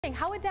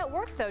How would that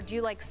work, though? Do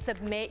you, like,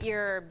 submit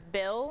your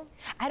bill?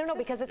 I don't know,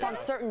 because it's on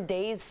certain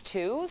days,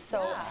 too,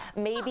 so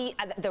maybe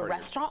the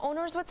restaurant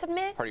owners would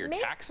submit? Part of your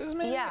taxes,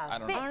 maybe? Yeah. I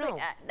don't know.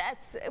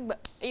 That's,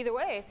 either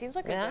way, it seems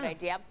like a good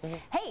idea.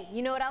 Hey,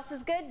 you know what else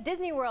is good?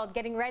 Disney World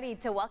getting ready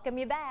to welcome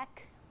you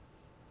back.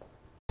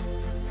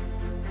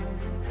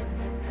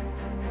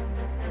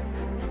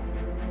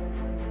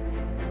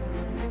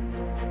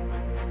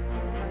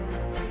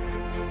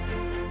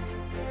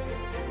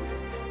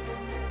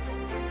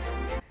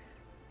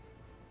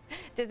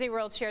 Disney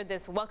World shared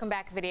this welcome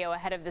back video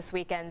ahead of this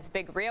weekend's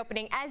big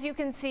reopening. As you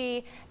can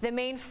see, the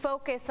main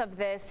focus of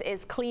this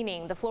is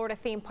cleaning. The Florida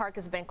theme park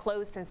has been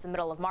closed since the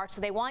middle of March, so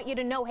they want you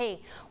to know,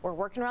 hey, we're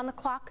working around the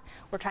clock.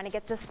 We're trying to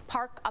get this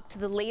park up to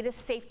the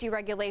latest safety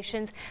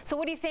regulations. So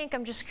what do you think?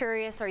 I'm just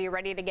curious. Are you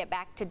ready to get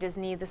back to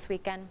Disney this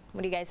weekend?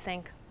 What do you guys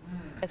think?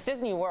 It's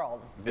Disney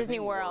World. Disney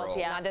World,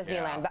 yeah. Not Disneyland.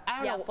 Yeah. But I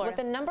don't know, Florida.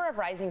 with the number of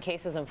rising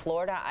cases in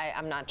Florida,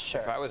 I'm not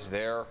sure. If I was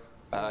there,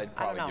 I'd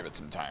probably give it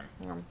some time.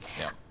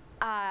 Yeah.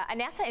 A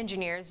NASA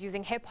engineer is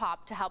using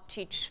hip-hop to help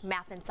teach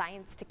math and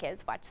science to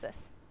kids. Watch this.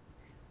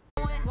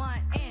 1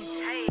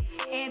 inch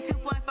and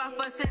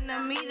 2.5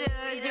 centimeters.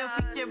 Your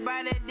feature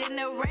brighter than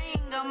the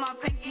ring on my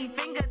pinky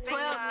finger.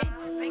 12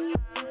 inches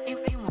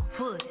in 1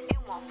 foot.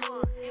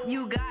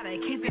 You gotta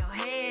keep your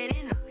head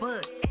in the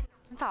books.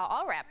 That's how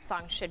all rap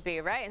songs should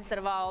be, right? Instead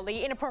of all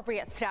the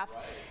inappropriate stuff.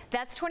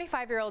 That's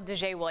 25-year-old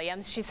Dejae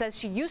Williams. She says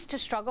she used to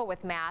struggle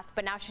with math,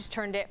 but now she's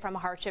turned it from a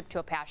hardship to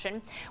a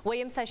passion.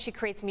 Williams says she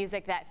creates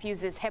music that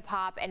fuses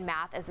hip-hop and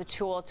math as a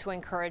tool to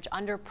encourage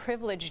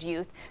underprivileged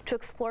youth to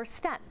explore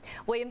STEM.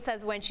 Williams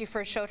says when she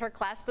first showed her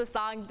class the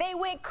song, they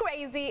went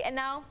crazy, and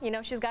now, you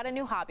know, she's got a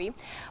new hobby.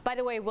 By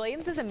the way,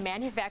 Williams is a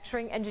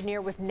manufacturing engineer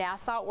with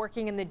NASA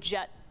working in the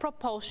Jet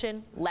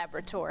Propulsion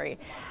Laboratory.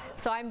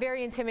 So I'm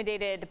very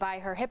intimidated by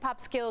her hip-hop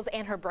skills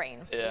and her brain.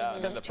 Yeah,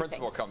 and the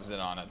principal comes in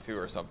on it too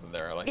or something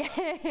there. Like,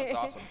 that's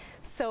awesome.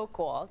 So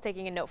cool.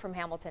 Taking a note from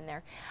Hamilton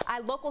there.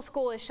 A local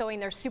school is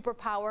showing their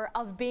superpower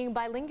of being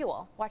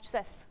bilingual. Watch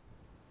this.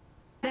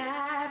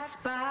 That's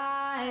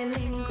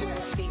bilingual.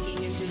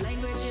 Speaking into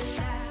languages,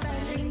 that's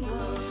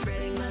bilingual.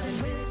 Spreading love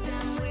and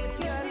wisdom with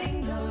your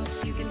lingo.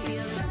 You can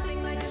feel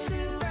something like a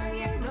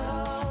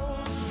superhero.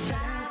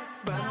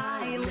 That's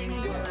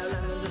bilingual.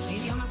 Hablando dos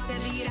idiomas te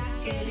dirá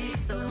que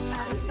listo.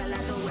 Avísale a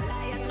tu abuela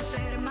y a tus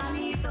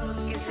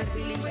hermanitos que ser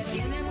bilingüe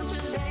tiene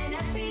muchos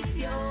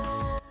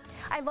beneficios.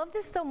 I love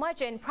this so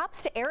much, and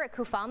props to Eric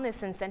who found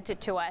this and sent it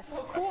to us.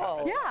 Oh,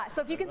 cool. Yeah,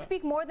 so if you can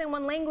speak more than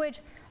one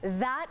language,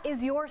 that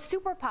is your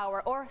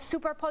superpower or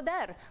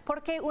superpoder.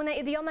 Porque un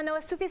idioma no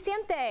es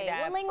suficiente.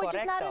 One language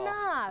is not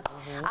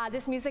enough.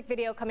 This music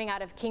video coming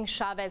out of King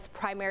Chavez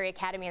Primary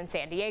Academy in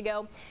San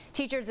Diego.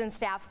 Teachers and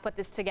staff put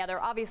this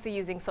together, obviously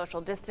using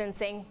social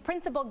distancing.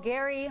 Principal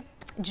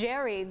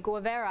Jerry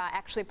Guevara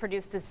actually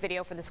produced this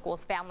video for the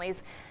school's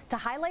families to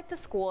highlight the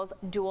school's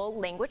dual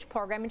language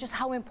program and just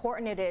how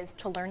important it is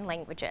to learn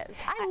languages.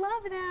 I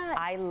love that.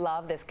 I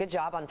love this. Good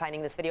job on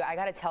finding this video. I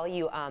got to tell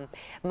you,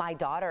 my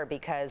daughter,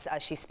 because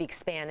she speaks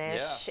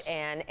Spanish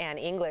and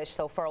English,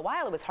 so for a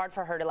while it was hard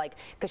for her to, like,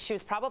 because she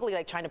was probably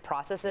like trying to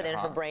process it in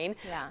her brain.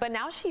 But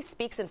now she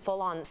speaks in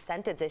full-on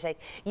sentences. She's like,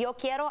 yo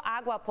quiero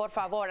agua, por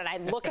favor. And I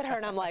look at her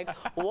and I'm like,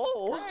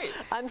 whoa,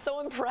 I'm so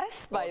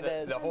impressed by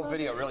this. The whole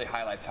video really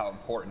highlights how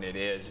important it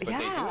is, but they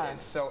do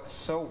it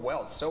so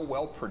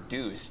well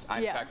produced.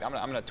 In fact, I'm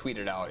gonna tweet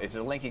it out. It's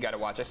a link you got to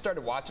watch. I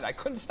started watching. I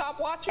couldn't stop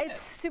watching it.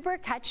 It's super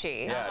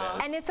catchy. Yeah, it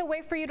is. And it's a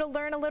way for you to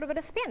learn a little bit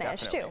of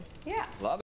Spanish too. Yes. Love it.